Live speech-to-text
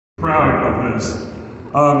Proud of this.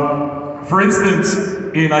 For instance,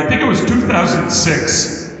 in I think it was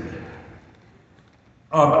 2006,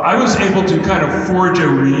 I was able to kind of forge a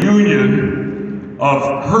reunion of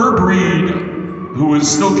Herb Reid, who was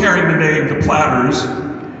still carrying the name The Platters,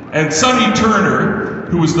 and Sonny Turner,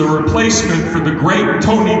 who was the replacement for the great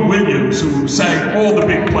Tony Williams, who sang all the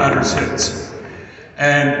big Platters hits.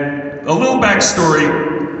 And a little backstory,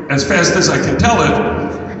 as fast as I can tell it,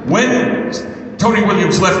 when Tony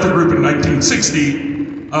Williams left the group in 1960,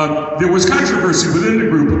 there was controversy within the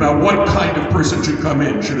group about what kind of person should come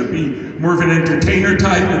in. Should it be more of an entertainer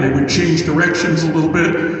type and they would change directions a little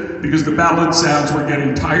bit because the ballad sounds were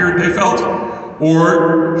getting tired, they felt?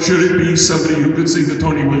 Or should it be somebody who could sing the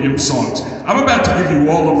Tony Williams songs? I'm about to give you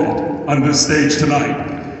all of it on this stage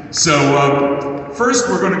tonight. So first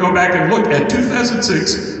we're going to go back and look at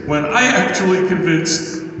 2006 when I actually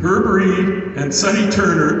convinced Herb Reid and Sonny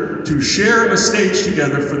Turner to share a stage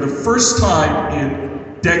together for the first time in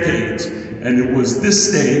decades. And it was this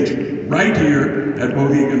stage right here at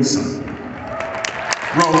Mohegan Sun.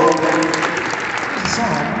 Roll. It's a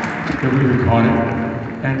song that we recorded,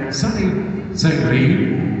 and Sonny sang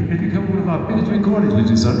lead. It became one of our biggest recordings with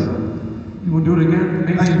you, Sonny. You want to do it again?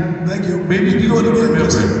 Maybe, thank you. Maybe you don't remember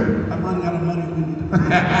it. I'm running out of money.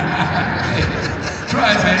 Try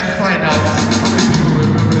it, man. Find out how many people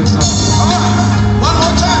remember this song. All right.